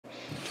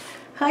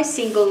Hi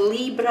single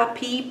Libra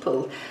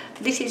people,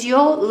 this is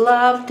your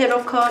love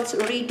tarot cards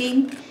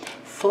reading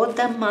for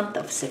the month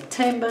of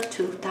September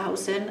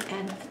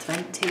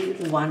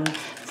 2021.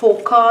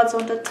 4 cards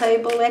on the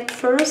table at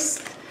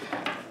first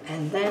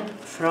and then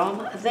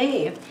from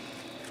there.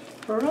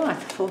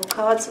 Right, 4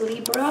 cards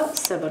Libra,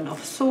 7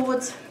 of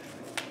Swords,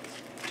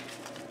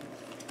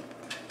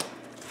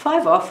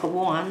 5 of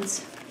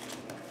Wands,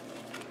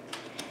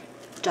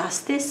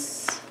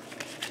 Justice,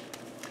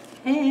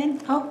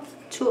 and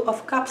 2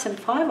 of Cups and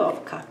 5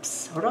 of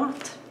Cups.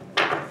 Right,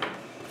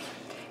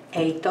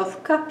 8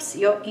 of Cups,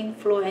 your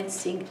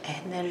influencing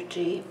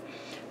energy.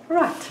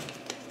 Right,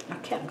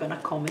 okay, I'm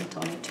gonna comment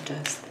on it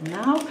just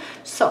now.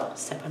 So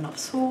 7 of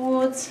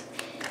Swords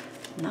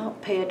now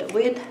paired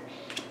with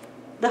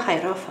the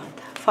Hierophant,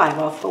 5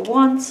 of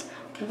Wands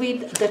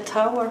with the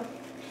Tower,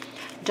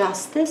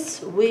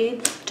 Justice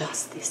with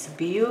Justice.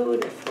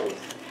 Beautiful.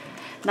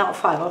 Now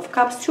 5 of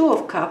Cups, 2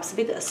 of Cups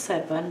with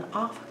 7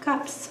 of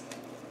Cups,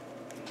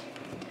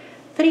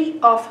 3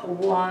 of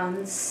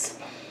Wands.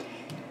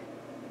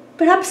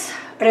 Perhaps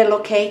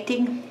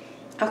relocating,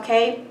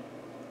 okay?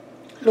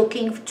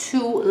 Looking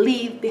to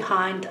leave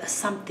behind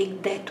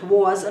something that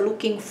was,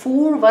 looking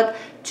forward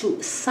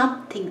to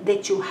something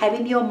that you have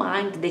in your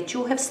mind, that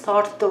you have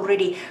started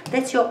already.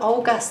 That's your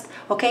August,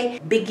 okay?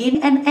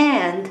 Begin and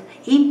end,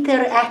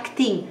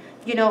 interacting,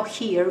 you know,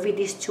 here with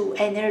these 2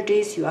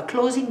 energies. You are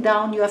closing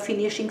down, you are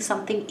finishing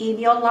something in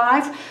your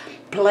life,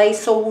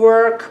 place of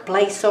work,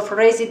 place of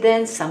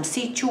residence, some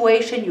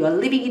situation, you are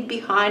leaving it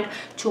behind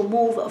to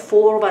move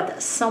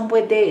forward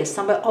somewhere there,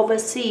 somewhere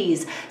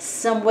overseas,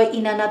 somewhere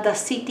in another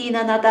city, in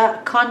another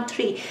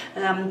country,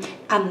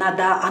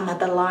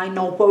 another line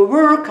of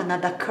work,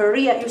 another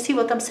career. You see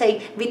what I'm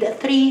saying? With the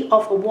 3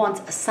 of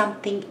Wands,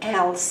 something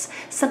else,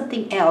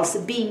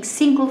 being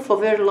single for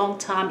a very long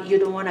time, you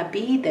don't want to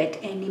be that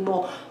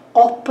anymore.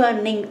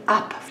 Opening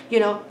up, you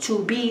know, to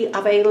be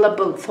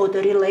available for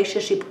the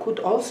relationship could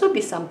also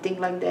be something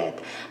like that.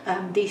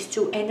 These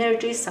 2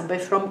 energies, somewhere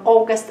from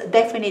August,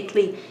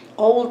 definitely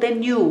old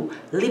and new,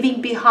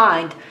 leaving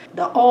behind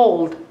the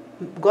old,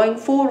 going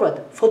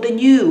forward for the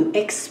new,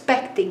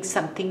 expecting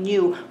something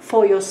new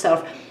for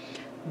yourself.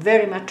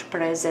 Very much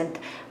present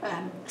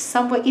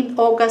somewhere in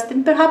August,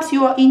 and perhaps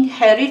you are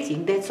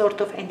inheriting that sort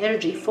of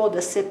energy for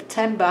the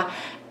September,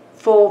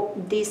 for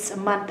this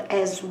month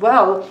as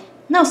well.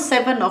 Now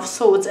 7 of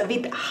Swords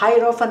with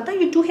Hierophant. Now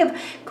you do have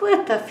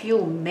quite a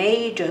few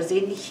majors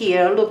in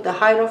here. Look, the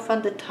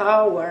Hierophant, the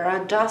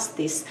Tower,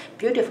 Justice,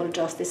 beautiful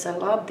Justice. I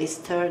love this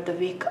 3rd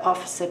week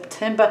of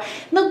September.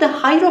 Now the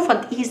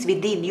Hierophant is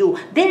within you.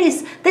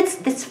 That's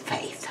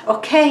faith,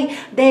 okay?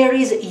 There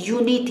is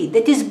unity,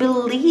 that is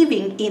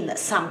believing in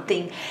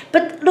something.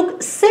 But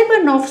look,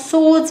 7 of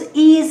Swords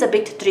is a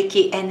bit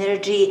tricky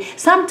energy.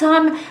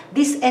 Sometimes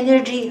this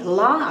energy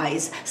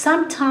lies.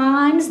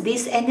 Sometimes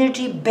this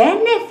energy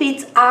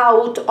benefits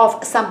out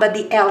of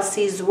somebody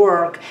else's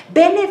work,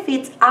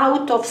 benefits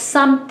out of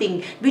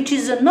something which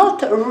is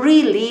not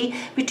really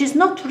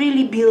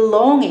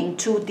belonging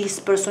to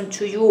this person,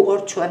 to you or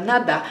to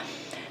another.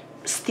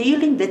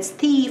 Stealing, that's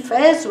thief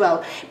as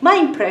well. My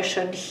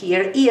impression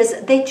here is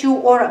that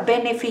you are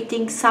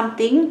benefiting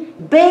something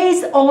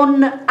based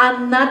on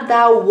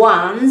another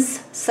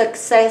one's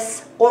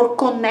success or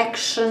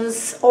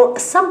connections or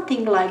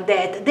something like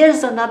that.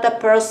 There's another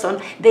person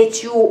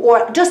that you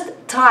are just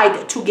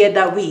tied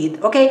together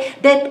with, okay?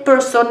 That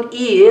person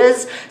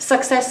is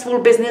successful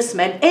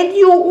businessman and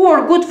you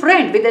are good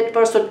friend with that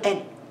person,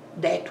 and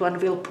that one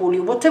will pull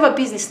you. Whatever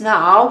business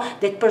now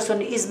that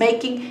person is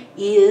making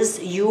is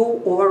you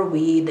or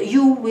with.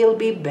 You will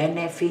be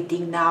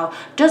benefiting now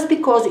just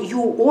because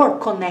you are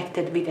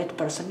connected with that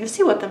person. You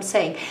see what I'm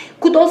saying?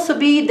 Could also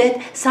be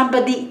that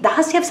somebody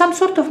does have some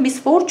sort of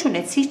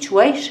misfortunate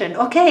situation,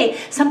 okay?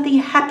 Something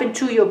happened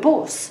to your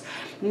boss.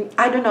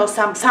 I don't know,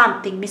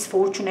 something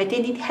misfortunate,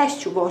 and it has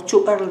to go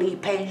to early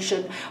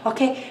pension,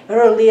 okay?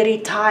 Early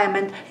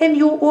retirement, and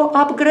you are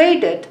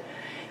upgraded.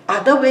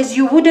 Otherwise,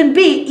 you wouldn't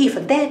be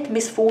if that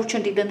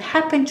misfortune didn't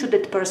happen to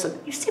that person.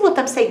 You see what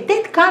I'm saying?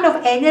 That kind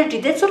of energy,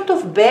 that sort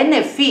of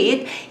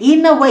benefit,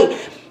 in a way,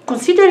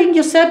 considering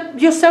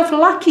yourself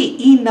lucky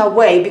in a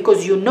way,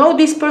 because you know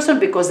this person,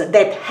 because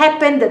that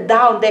happened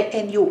down there,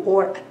 and you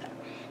are,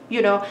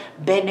 you know,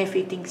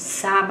 benefiting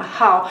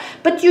somehow.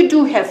 But you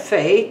do have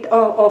faith.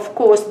 Of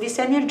course, this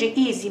energy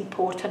is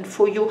important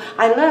for you.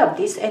 I love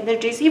these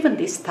energies, even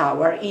this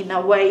Tower, in a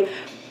way.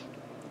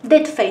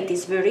 That faith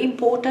is very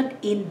important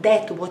in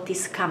that what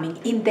is coming,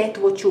 in that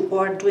what you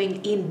are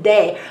doing, in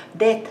that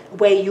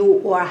way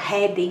you are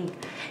heading.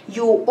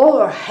 You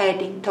are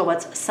heading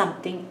towards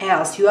something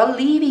else. You are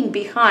leaving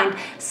behind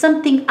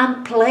something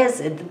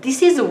unpleasant.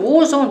 This is a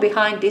war zone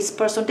behind this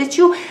person that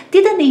you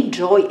didn't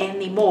enjoy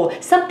anymore.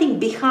 Something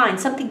behind,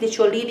 something that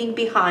you're leaving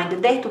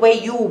behind. That way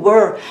you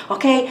were,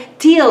 okay,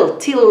 till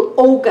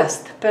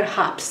August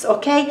perhaps,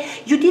 okay?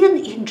 You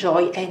didn't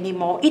enjoy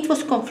anymore. It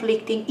was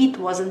conflicting. It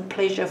wasn't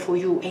pleasure for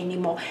you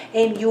anymore,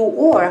 and you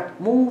are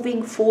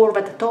moving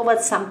forward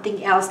towards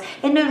something else.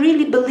 And I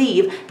really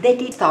believe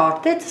that it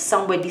started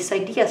somewhere, this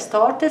idea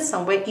started started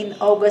somewhere in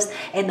August,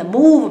 and the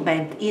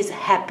movement is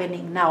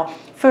happening now.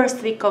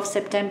 First week of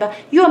September,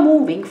 you are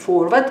moving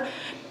forward.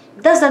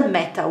 Doesn't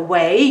matter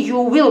way,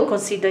 you will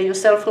consider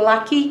yourself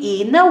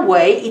lucky. In a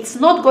way, it's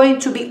not going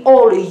to be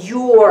all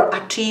your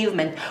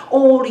achievement,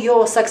 all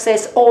your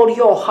success, all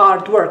your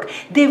hard work.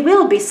 There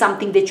will be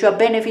something that you are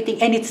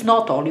benefiting, and it's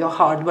not all your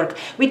hard work,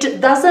 which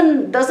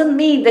doesn't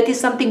mean that is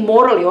something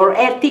morally or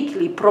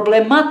ethically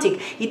problematic.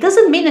 It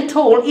doesn't mean at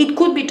all. It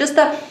could be just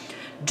a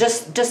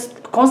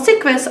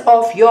consequence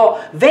of your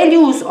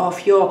values,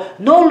 of your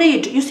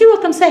knowledge. You see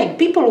what I'm saying?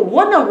 People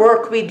want to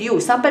work with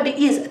you. Somebody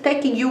is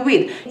taking you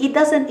with.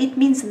 It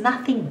means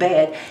nothing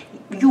bad.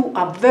 You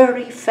are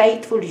very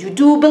faithful. You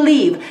do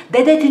believe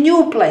that that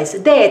new place,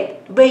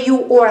 that where you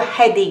are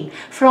heading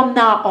from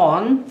now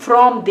on,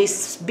 from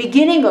this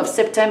beginning of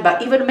September,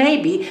 even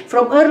maybe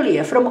from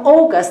earlier, from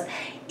August,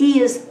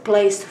 is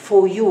placed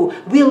for you,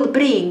 will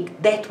bring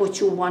that what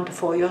you want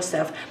for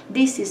yourself.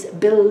 This is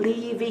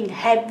believing,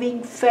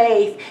 having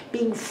faith,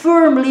 being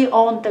firmly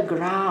on the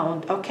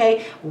ground,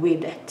 okay,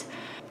 with it.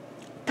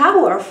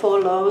 Tower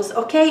follows,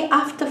 okay,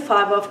 after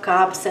 5 of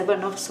Cups,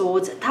 7 of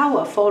Swords,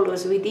 Tower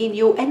follows within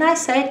you. And I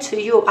said to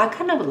you, I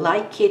kind of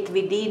like it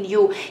within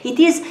you. It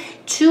is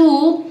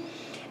to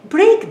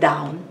break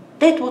down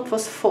that what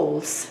was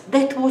false,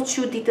 that what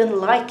you didn't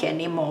like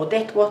anymore,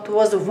 that what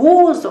was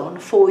war zone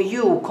for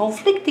you,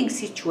 conflicting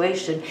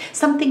situation,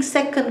 something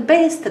second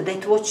best,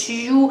 that what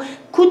you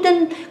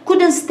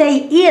couldn't stay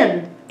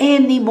in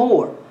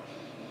anymore.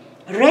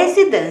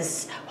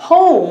 Residence,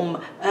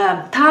 home,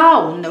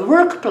 town,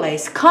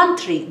 workplace,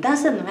 country,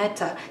 doesn't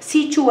matter.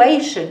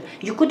 Situation,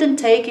 you couldn't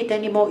take it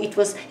anymore.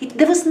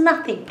 There was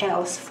nothing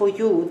else for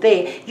you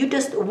there. You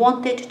just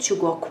wanted to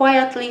go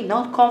quietly,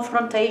 not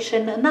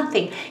confrontation,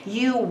 nothing.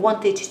 You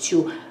wanted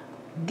to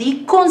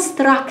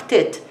deconstruct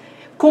it,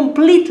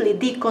 completely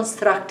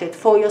deconstruct it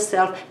for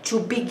yourself,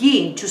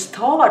 to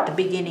start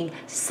beginning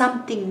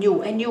something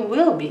new, and you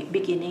will be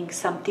beginning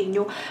something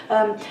new.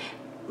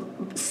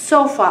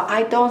 So far,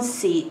 I don't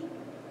see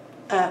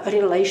a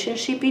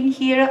relationship in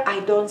here.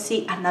 I don't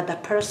see another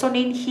person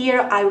in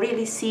here. I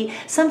really see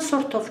some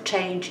sort of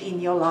change in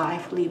your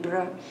life,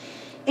 Libra.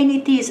 And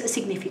it is a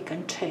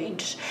significant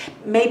change.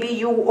 Maybe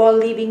you are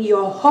leaving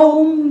your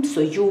home, so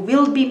you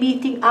will be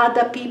meeting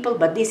other people,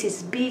 but this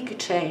is big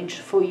change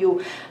for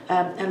you,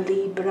 a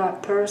Libra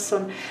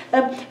person.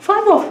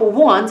 5 of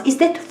Wands is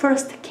that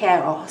first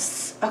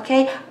chaos,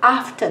 okay?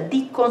 After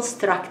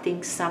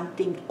deconstructing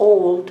something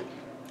old,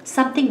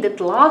 something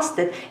that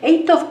lasted.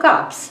 8 of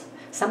Cups,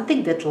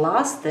 something that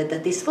lasted.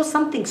 This was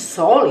something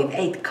solid.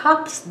 8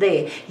 Cups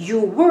there. You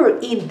were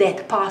in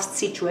that past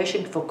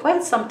situation for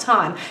quite some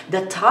time.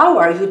 The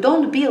Tower, you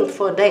don't build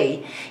for a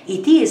day.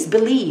 It is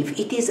belief.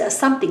 It is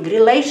something,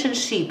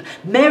 relationship,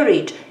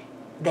 marriage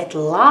that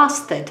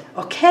lasted,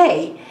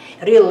 okay?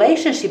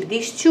 Relationship,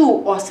 these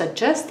two are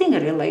suggesting a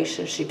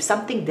relationship,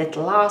 something that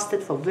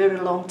lasted for a very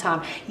long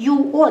time.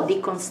 You are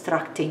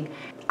deconstructing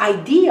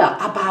idea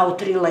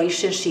about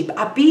relationship,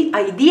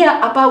 idea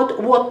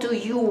about what do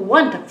you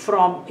want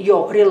from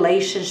your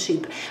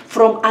relationship,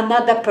 from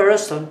another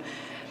person.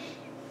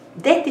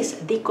 That is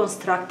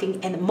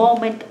deconstructing, and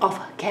moment of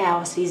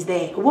chaos is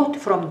there. What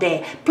from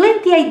there?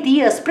 Plenty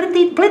ideas,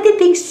 plenty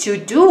things to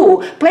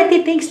do,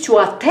 plenty things to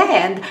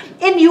attend,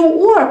 and you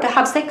are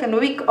perhaps second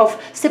week of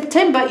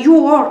September,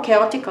 you are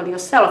chaotical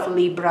yourself,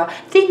 Libra.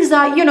 Things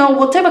are,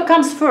 whatever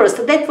comes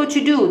first, that's what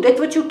you do, that's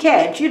what you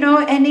catch,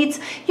 and it's,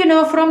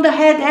 from the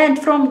head and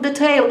from the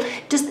tail,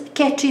 just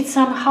catch it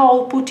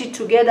somehow, put it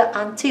together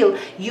until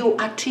you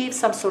achieve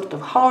some sort of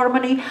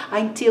harmony,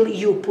 until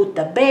you put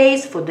the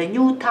base for the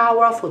new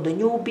tower, for the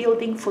new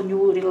building, for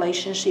new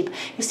relationship.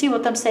 You see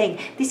what I'm saying?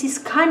 This is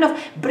kind of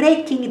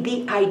breaking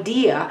the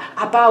idea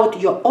about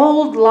your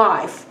old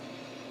life,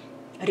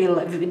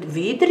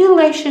 with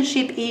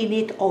relationship in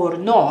it or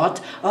not,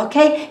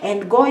 okay,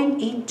 and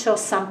going into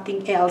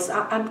something else.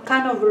 I'm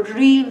kind of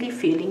really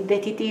feeling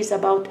that it is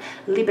about,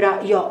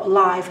 Libra, your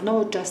life,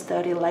 not just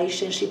a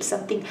relationship,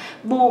 something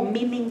more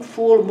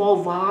meaningful, more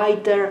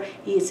wider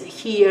is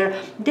here.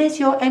 That's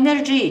your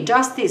energy,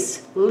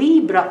 Justice,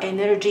 Libra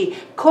energy,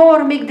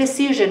 karmic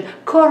decision,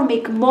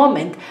 karmic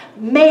moment,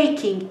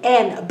 making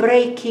and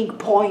breaking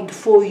point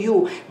for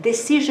you,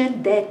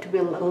 decision that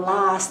will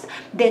last,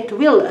 that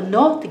will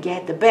not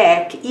get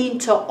back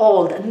into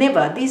old.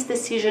 Never. This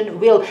decision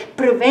will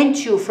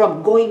prevent you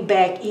from going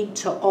back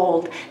into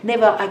old.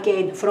 Never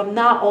again. From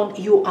now on,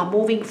 you are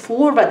moving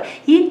forward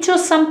into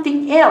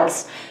something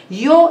else.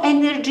 Your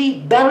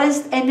energy,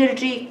 balanced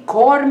energy,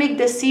 karmic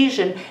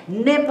decision,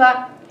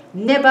 never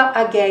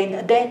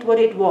again that what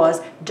it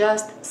was,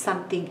 just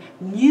something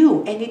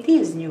new, and it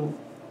is new.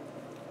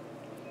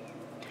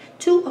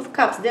 2 of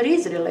Cups, there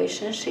is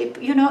relationship,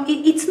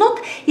 it's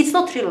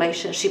not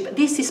relationship,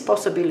 this is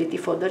possibility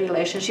for the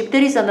relationship,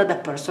 there is another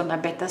person, I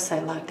better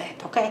say like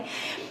that, okay?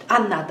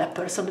 another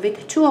person.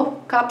 With Two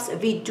of Cups,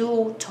 we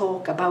do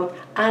talk about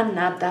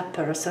another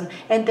person,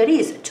 and there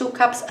is Two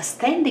Cups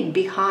standing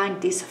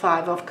behind this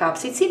Five of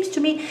Cups. It seems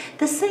to me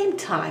the same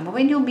time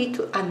when you meet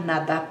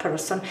another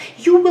person,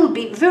 you will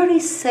be very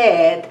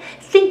sad,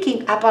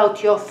 thinking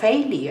about your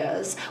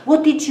failures.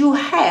 What did you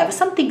have?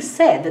 Something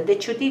sad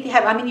that you did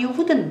have. I mean, you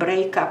wouldn't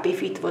break up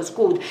if it was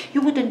good.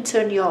 You wouldn't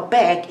turn your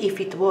back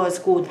if it was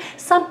good.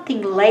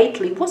 Something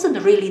lately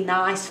wasn't really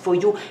nice for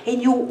you,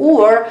 and you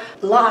were,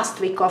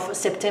 last week of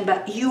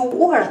September, you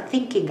were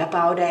thinking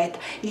about it.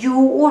 You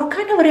were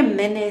kind of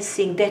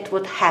reminiscing that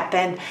what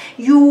happened.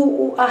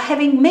 You are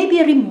having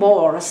maybe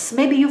remorse.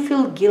 Maybe you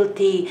feel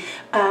guilty.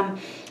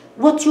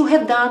 What you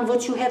have done,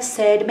 what you have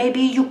said,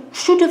 maybe you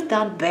should have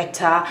done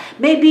better.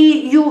 Maybe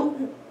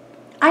you,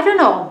 I don't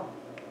know,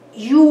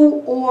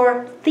 you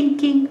are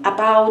thinking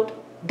about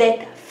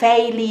that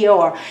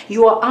failure.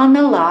 You are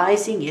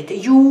analyzing it.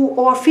 You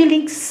are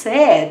feeling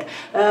sad,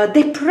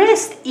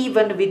 depressed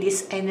even with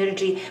this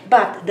energy.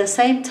 But at the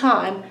same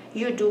time,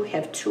 you do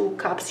have Two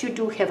Cups. You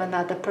do have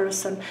another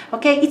person.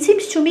 Okay, it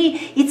seems to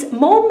me it's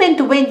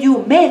moment when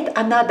you met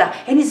another,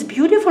 and it's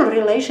beautiful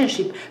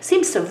relationship.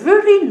 Seems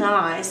very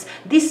nice.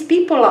 These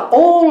people are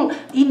all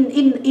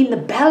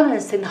in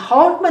balance and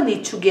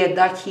harmony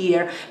together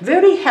here.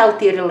 Very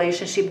healthy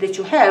relationship that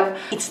you have.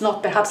 It's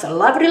not perhaps a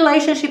love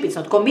relationship. It's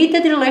not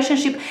committed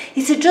relationship.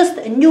 It's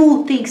just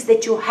new things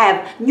that you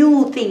have,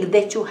 new things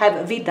that you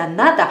have with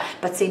another,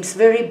 but seems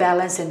very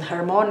balanced and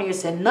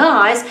harmonious and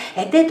nice.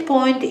 At that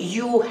point,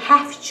 you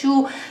have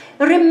to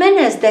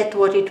reminisce that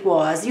what it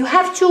was. You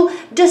have to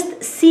just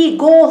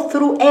go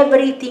through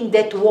everything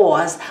that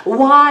was,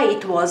 why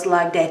it was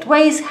like that,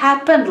 why it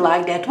happened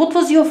like that, what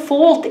was your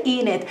fault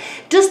in it,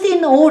 just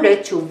in order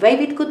to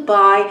wave it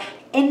goodbye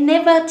and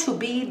never to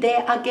be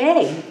there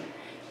again.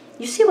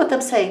 You see what I'm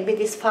saying with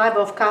this Five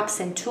of Cups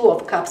and Two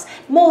of Cups?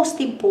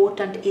 Most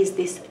important is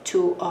this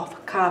Two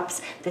of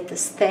Cups that is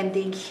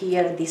standing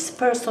here, this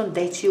person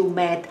that you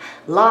met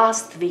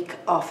last week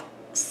of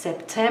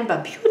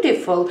September.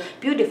 Beautiful,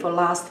 beautiful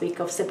last week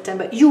of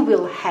September. You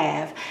will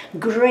have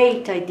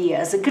great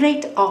ideas,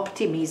 great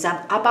optimism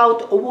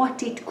about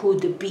what it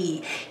could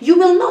be. You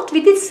will not,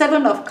 with this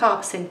Seven of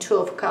Cups and Two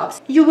of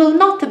Cups, you will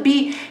not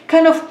be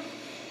kind of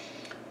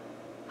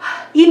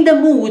in the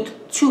mood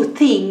to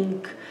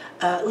think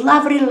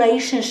love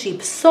relationship,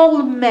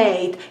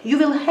 soulmate. You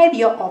will have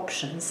your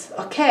options,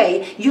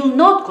 okay? You're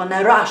not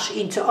gonna rush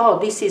into, oh,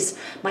 this is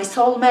my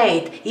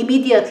soulmate,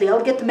 immediately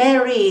I'll get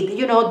married,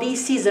 you know,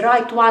 this is the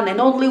right one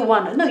and only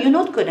one. No, you're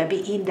not gonna be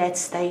in that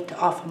state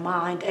of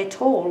mind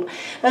at all.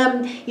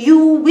 You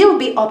will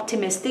be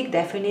optimistic,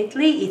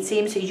 definitely. It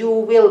seems you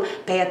will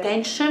pay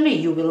attention,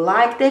 you will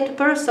like that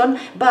person,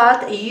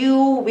 but you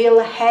will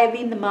have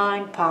in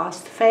mind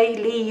past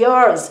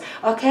failures,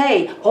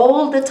 okay?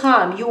 All the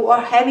time you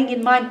are having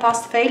in mind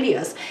past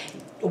failures.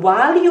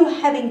 While you're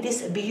having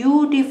this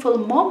beautiful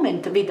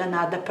moment with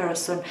another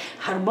person,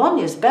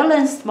 harmonious,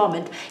 balanced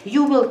moment,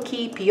 you will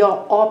keep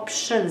your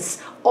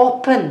options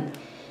open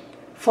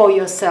for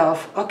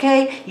yourself,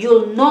 okay?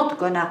 You're not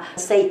gonna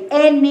say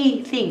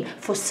anything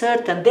for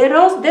certain.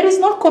 There is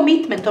no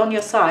commitment on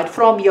your side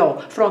from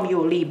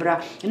you,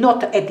 Libra.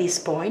 Not at this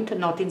point,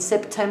 not in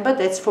September,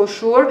 that's for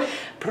sure.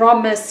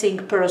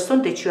 Promising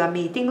person that you are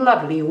meeting,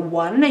 lovely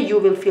one, you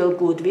will feel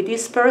good with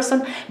this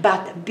person,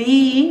 but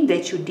being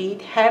that you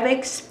did have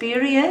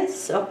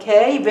experience,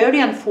 okay, very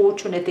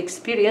unfortunate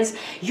experience,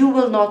 you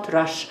will not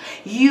rush,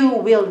 you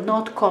will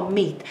not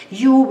commit,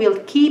 you will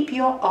keep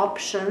your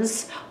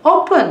options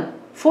open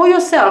for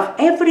yourself.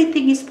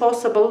 Everything is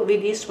possible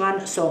with this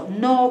one, so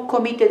no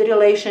committed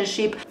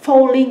relationship,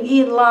 falling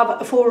in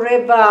love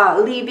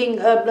forever, living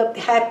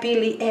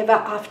happily ever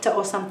after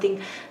or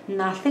something,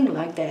 nothing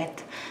like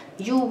that.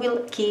 You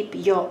will keep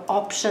your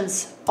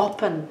options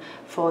open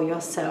for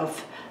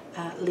yourself,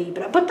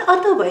 Libra. But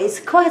otherwise,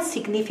 quite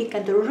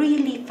significant,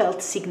 really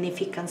felt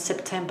significant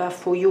September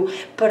for you,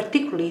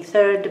 particularly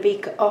third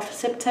week of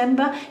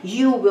September.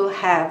 You will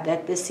have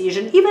that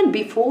decision. Even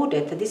before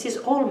that, this is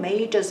all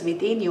majors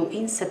within you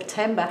in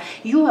September.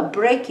 You are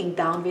breaking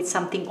down with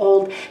something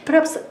old,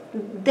 perhaps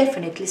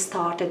definitely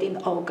started in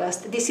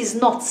August. This is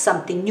not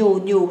something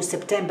new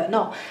September.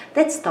 No,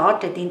 that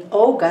started in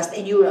August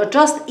and you are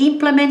just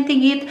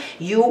implementing it.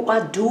 You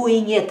are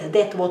doing it.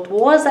 That what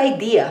was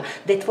idea,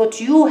 that what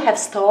you have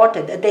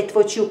started, that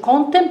what you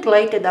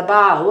contemplated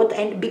about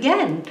and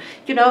began,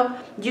 you know,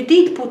 you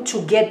did put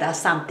together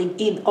something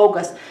in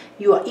August.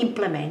 You are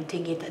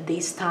implementing it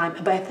this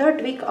time. By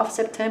third week of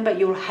September,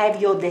 you'll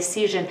have your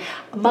decision.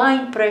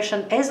 My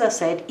impression, as I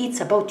said,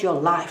 it's about your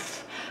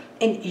life.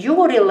 In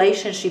your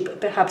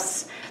relationship,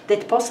 perhaps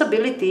that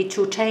possibility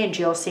to change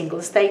your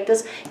single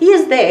status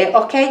is there,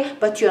 okay?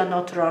 But you are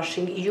not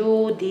rushing.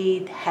 You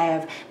did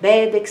have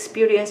bad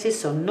experiences,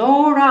 so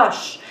no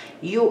rush.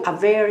 You are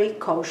very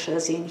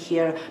cautious in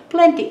here.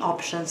 Plenty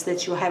options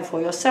that you have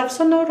for yourself,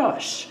 so no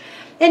rush.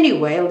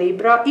 Anyway,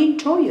 Libra,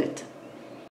 enjoy it.